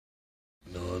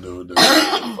do this.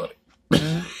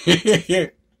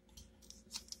 Funny.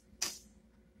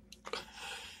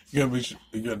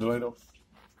 You got the light off?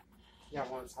 Yeah, I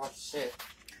want to talk shit.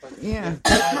 Yeah.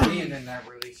 Being in that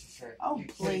relationship. Oh,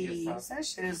 please. That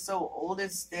shit is so old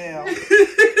and stale.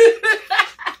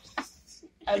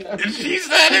 I love you. She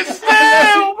said it's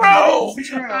stale, bro.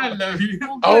 I love you.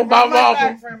 Well, Oh, my rub mama.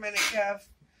 back for a minute, Kev.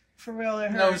 For real,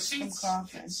 it No, hurts from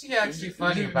coughing. she actually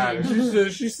funny about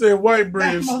it. She said white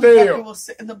bread That is motherfucker stale. will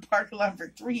sit in the parking lot for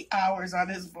 3 hours on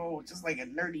his phone, just like a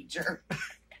nerdy jerk.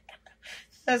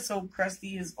 That's so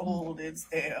crusty is old and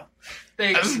stale.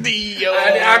 Thanks. Stale.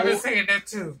 I've been saying that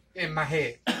too in my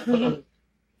head.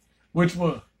 Which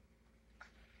one?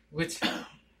 Which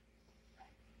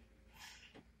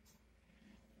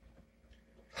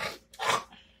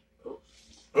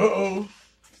Uh-oh.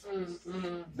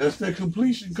 That's that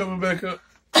completion coming back up.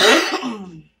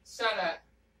 shut up.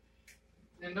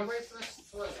 And nobody flushed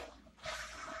the toilet.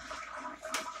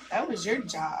 That was your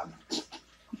job.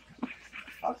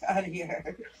 Fuck out of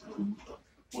here.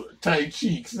 Tight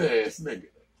cheeks ass nigga.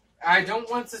 I don't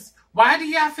want to. Why do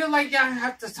y'all feel like y'all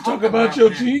have to Talk about your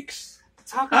that? cheeks.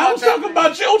 Talk about I was that, talking man.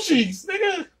 about your cheeks,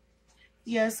 nigga.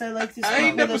 Yes, I like to I ain't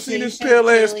speak never with a seen this patient, pale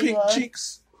ass Chili pink Hood.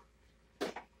 cheeks.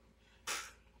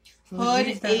 Hood,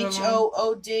 Leave that alone.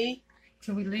 Hood.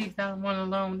 Can we leave that one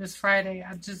alone this Friday?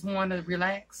 I just want to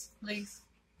relax, please.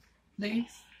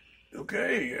 Please.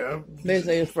 Okay. They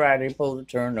say it's Friday, supposed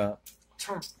to turn up.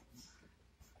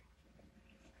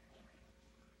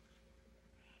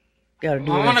 Gotta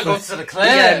do I it. want to in go si- to the You club.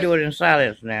 gotta do it in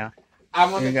silence now. I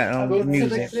want You to got no go to the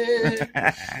music.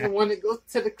 club. I want to go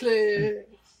to the club.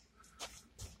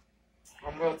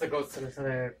 I'm about to go to the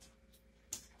club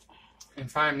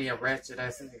and find me a ratchet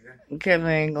ass nigga. Kevin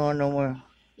ain't going nowhere.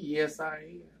 Yes, I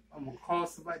am. I'm gonna call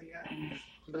somebody out.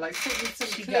 Be like, take me to the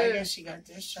She club. got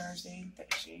discharged. She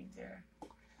ain't there.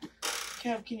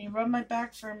 Kev, can you rub my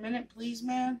back for a minute, please,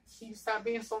 man? Can you stop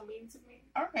being so mean to me?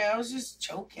 Alright, I was just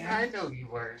joking. I know you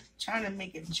were. Trying to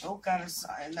make a joke out of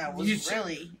something that was You should-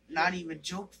 really not even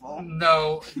jokeful.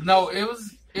 No, it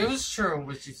was true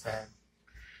what you said.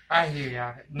 I hear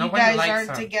y'all. Nobody you guys likes aren't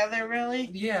him. together, really?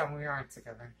 Yeah, we aren't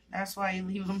together. That's why you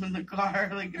leave them in the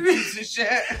car like a piece of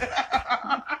shit.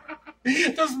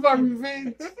 That's my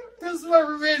revenge. That's my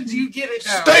revenge. You get it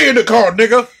now. Stay in the car,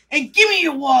 nigga. And give me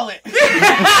your wallet.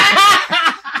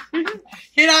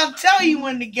 And I'll tell you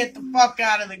when to get the fuck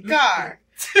out of the car.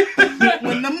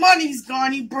 When the money's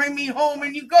gone, you bring me home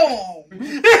and you go home.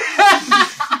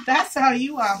 That's how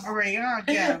you operate, huh,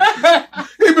 Kev?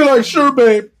 He'd be like, sure,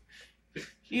 babe.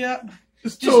 Yep.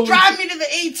 It's Just totally- drive me to the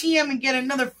ATM and get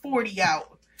another 40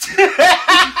 out.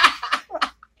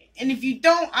 And if you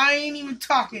don't, I ain't even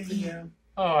talking to you.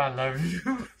 Oh, I love you.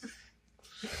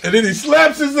 And then he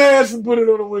slaps his ass and put it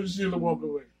on the windshield and walk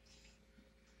away.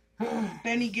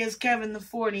 Then he gives Kevin the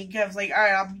 40 and Kev's like,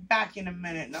 alright, I'll be back in a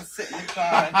minute. And I'll sit in the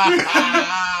car.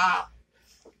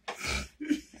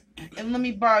 And let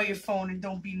me borrow your phone and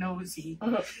don't be nosy.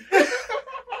 Kevin's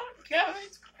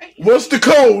crazy. What's the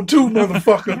code, too,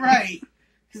 motherfucker? Right.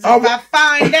 Because if I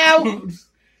find out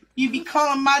you be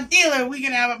calling my dealer, we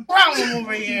gonna have a problem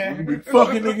over You here. be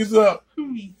fucking niggas up. We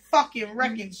be fucking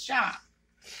wrecking shop.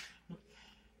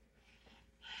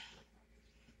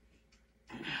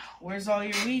 Where's all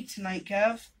your weed tonight,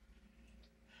 Kev?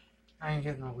 I ain't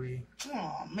getting no weed.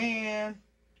 Oh man.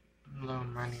 I'm low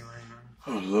money right now.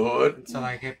 Oh, Lord. Until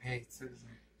I get paid Tuesday.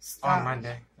 Stop. On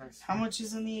Monday. How much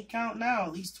is in the account now?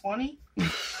 At least 20? No,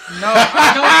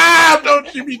 I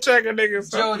Don't you be checking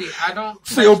niggas don't. up. Jody, I don't.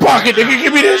 Seal pocket, nigga.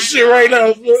 Give me this shit right now.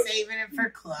 I be saving it for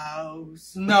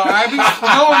clothes. No, I'm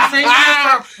saying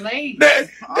that for a plate. That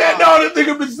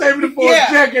nigga been saving it for Yeah.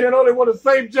 a jacket and only won the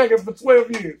same jacket for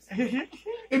 12 years.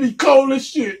 And he cold as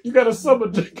shit. You got a summer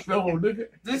jacket on, nigga.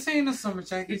 This ain't a summer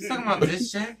jacket. You talking about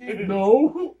this jacket?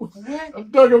 No. What?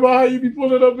 I'm talking about how you be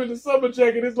pulling up in the summer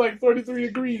jacket. It's like 33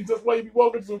 degrees. That's why you be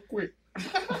walking so quick.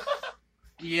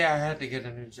 Yeah, I had to get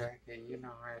a new jacket. You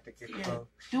know, I had to get Yeah. clothes.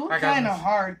 Do I it got kind of this.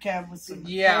 hard, Kev, with some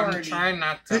Yeah, I'm authority. trying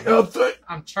not to.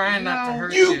 I'm trying not to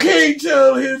hurt You can't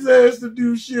tell his ass to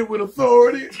do shit with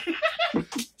authority.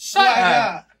 Shut Why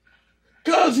up. not?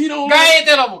 Cause he don't like,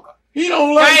 Cállate la boca. he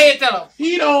don't like, Cállate la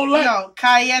he don't like. No,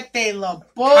 cállate la boca.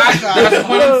 boca. That's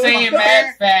what I'm saying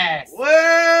mad fast.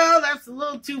 Well, that's a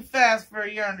little too fast for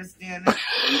your understanding. For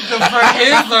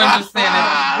his understanding.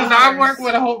 Because I work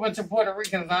with a whole bunch of Puerto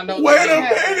Ricans. I know. Wait a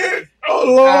minute. Oh,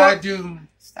 Lord. I do.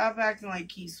 Stop acting like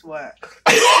Key Sweat.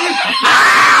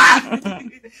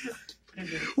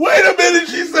 Wait a minute.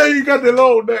 She said you got the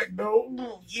long neck, though.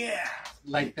 Oh, yeah.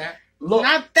 Like that? Look.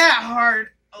 Not that hard.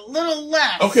 A little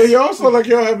less. Okay, y'all sound like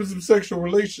y'all having some sexual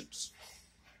relations.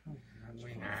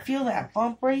 We're not. Feel that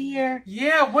bump right here?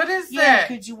 Yeah, what is Yeah, that?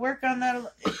 could you work on that?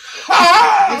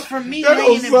 Ah! It's from me That don't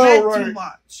laying in bed sound too right.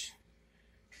 much.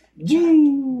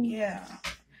 Woo. Yeah,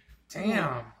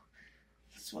 Damn.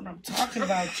 that's what I'm talking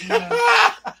about, Gina.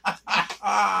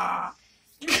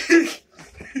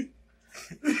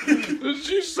 What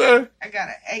she say? I got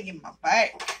an egg in my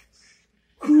back.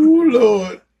 Oh,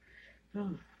 Lord.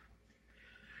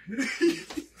 That's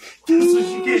what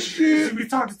you get. Shit. You be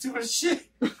talking too much shit.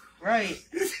 Right.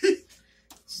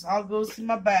 This all goes to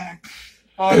my back.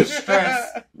 All the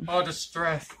stress. All the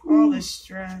stress. All the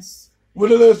stress. When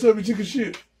the last time you took a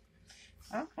shit?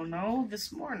 I don't know.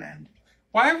 This morning.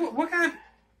 Why? What kind?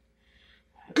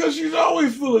 Because she's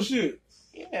always full of shit.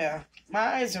 Yeah. My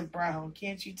eyes are brown.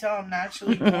 Can't you tell I'm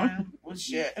naturally born with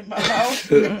shit in my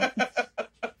mouth?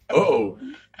 Uh-oh.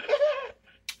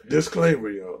 Disclaimer,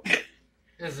 y'all.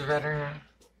 Is a veteran.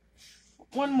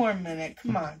 One more minute.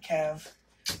 Come on, Kev.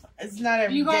 It's not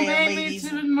every You gonna day, pay me ladies.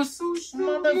 to the masseuse?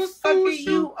 Motherfucker,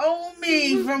 you owe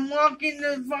me from walking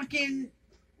the fucking...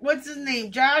 What's his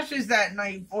name? Josh was that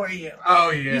night for you.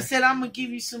 Oh yeah. You said, I'm going to give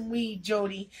you some weed,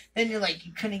 Jody. Then you're like,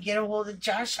 you couldn't get a hold of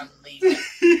Josh. I'm leaving.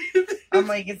 I'm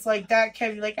like, it's like that,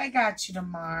 Kev. You're like, I got you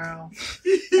tomorrow.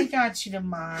 I got you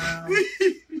tomorrow.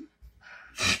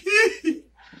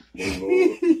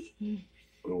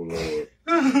 Oh, Lord.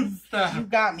 Stop. You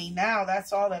got me now.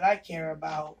 That's all that I care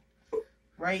about.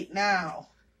 Right now.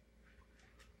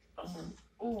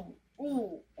 Ooh,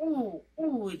 ooh, ooh,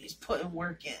 ooh. He's putting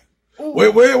work in. Ooh,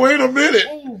 Wait a minute.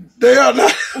 ooh, They are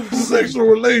not sexual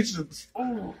relations.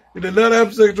 ooh, They did not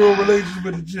have sexual relations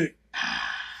with a chick.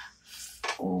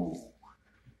 ooh.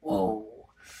 Whoa.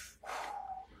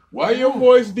 Why your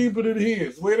voice deeper than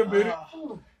his? Wait a minute.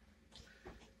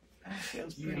 That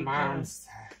feels Your pretty good. mom's.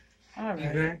 All You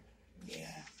right. good? Yeah.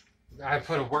 I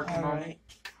put a working All on right. it.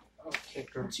 Okay,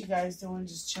 girl. What you guys doing?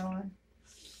 Just chilling?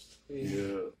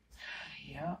 Yeah.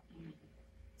 Yeah.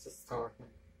 Just talking.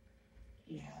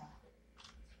 Yeah.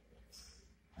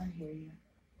 I hear you.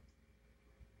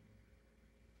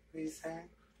 What you saying?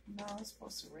 No, it's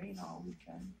supposed to rain all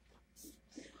weekend.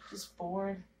 Just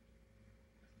bored.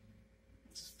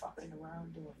 Just fucking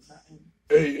around doing nothing.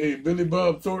 Hey, Billy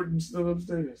Bob Thornton still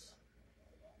upstairs.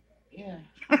 Yeah.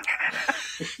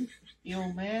 You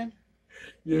old man?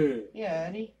 Yeah. Yeah,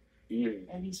 Eddie. Yeah.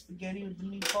 Eddie Spaghetti with the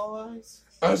meatball eyes.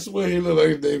 I swear he look like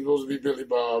his name's supposed to be Billy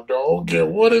Bob. Dog. I don't care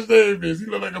what his name is. He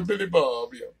look like a Billy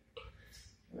Bob. Yeah.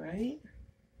 Right?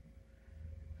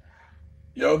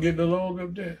 Y'all getting along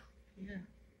up there? Yeah.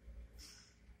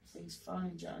 He's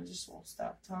fine. John just won't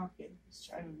stop talking. He's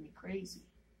driving me crazy.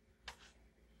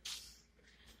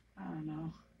 I don't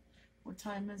know. What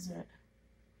time is it?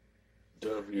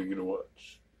 Time for you to get a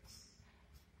watch.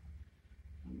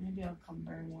 Maybe I'll come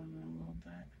burn one in a little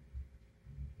bit.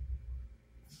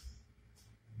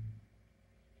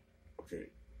 Okay.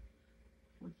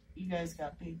 You guys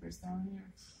got papers down here?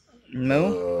 No?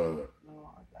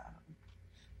 No, I got them.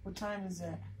 What time is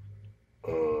it?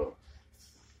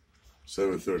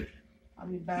 7:30. I'll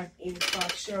be back 8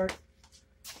 o'clock sharp.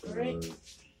 Alright. You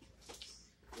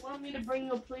want me to bring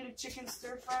you a plate of chicken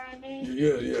stir fry, man?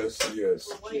 Yes.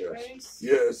 With white rice?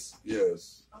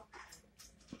 Yes.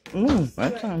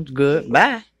 That sounds good.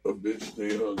 Bye. A bitch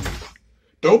stay hungry.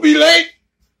 Don't be late.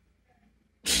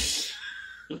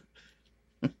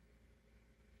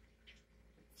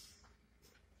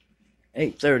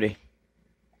 $8:30.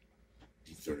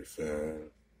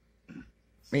 35.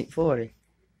 $8:40.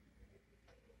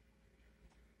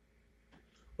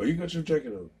 Oh, you got your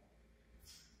jacket on.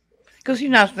 Because he's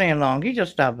not staying long. He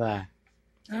just stopped by.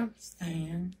 I'm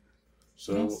staying.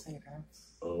 So, Don't say that.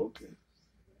 oh, okay.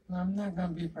 I'm not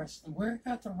gonna be rushing. Where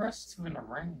got the rush to in the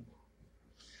rain?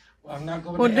 Well, I'm not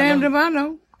going. Well, to damn if I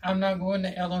know. I'm not going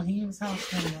to Elohim's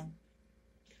house anymore.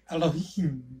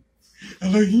 Elohim.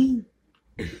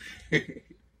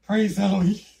 Praise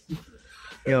Elohim.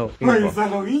 Yo, Praise people,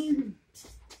 Elohim.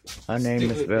 her name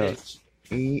is Stupid spelled bitch.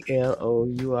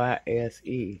 Eloise.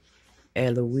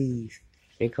 Eloise.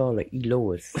 They call her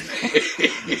Elois.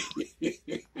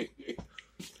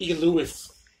 E.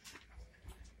 Lewis.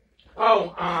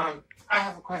 Oh, I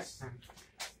have a question.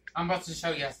 I'm about to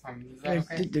show you something. Is that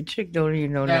okay? The chick don't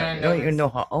even know Yeah, that. I know Don't even this. know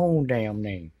her own damn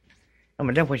name. I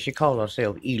mean, that's what she call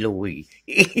herself, Eloise.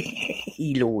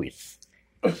 Eloise.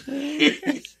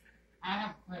 I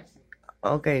have a question.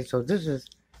 Okay, so this is,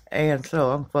 and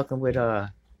so I'm fucking with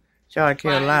South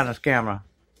Carolina's camera.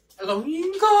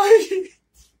 Elohim guy.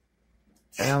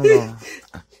 And I'm going,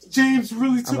 James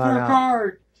really took About her out.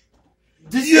 card.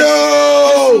 This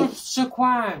Yo! is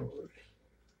Shaquan.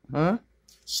 huh?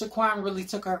 Shaquan really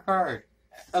took her card.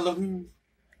 Elohim.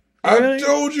 I Really?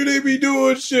 told you they be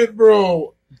doing shit,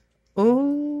 bro.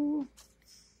 Ooh.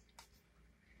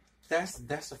 That's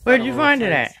a Where'd you federal find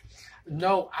it at? offense.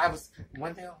 No,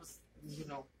 one day I was,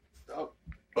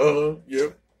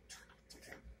 Yep.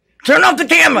 Turn off the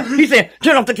camera. He said,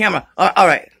 turn off the camera. All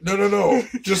right. No.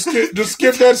 Just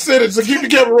skip that sentence and keep the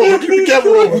camera rolling. Keep the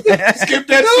camera rolling. Skip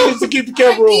that sentence and keep the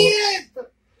camera rolling.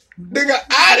 Nigga,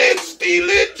 I didn't steal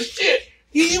it. Shit.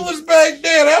 He was back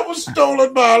there. That was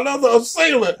stolen by another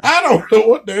assailant. I don't know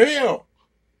what the hell.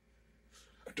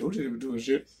 I told you they were doing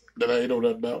shit that I ain't know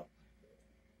nothing about.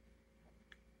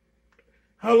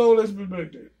 How long has it been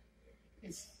back there?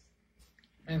 It's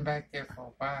been back there for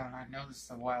a while. I noticed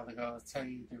a while ago. I'll tell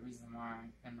you the reason why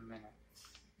in a minute.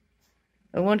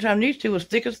 And one time these two was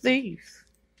thick as thieves.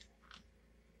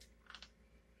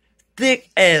 Thick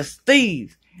as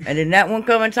thieves. And then that one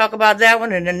come and talk about that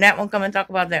one, and then that one come and talk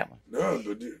about that one. No,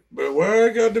 but why I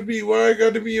got to be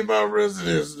in my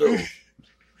residence though?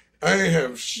 I ain't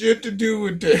have shit to do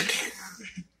with that.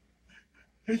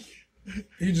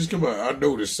 He just come out, I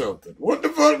noticed something. What the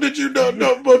fuck did you not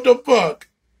know? What the fuck?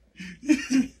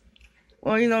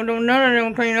 Well, none of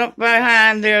them clean up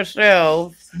behind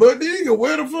themselves. But nigga,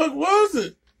 where the fuck was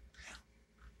it?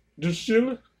 Just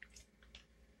chilling?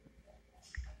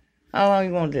 How long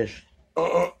you want this?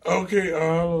 Okay,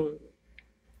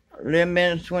 11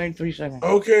 minutes, 23 seconds.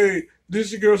 okay.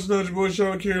 This your girl Snudge Boy,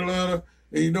 Charlotte, Carolina.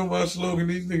 And you know my slogan,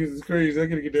 these niggas is crazy. I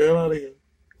gotta get the hell out of here.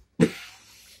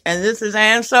 And this is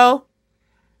Anso,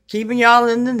 keeping y'all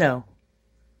in the know.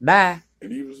 Bye.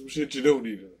 And even some shit you don't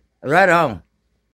need to know. Right on.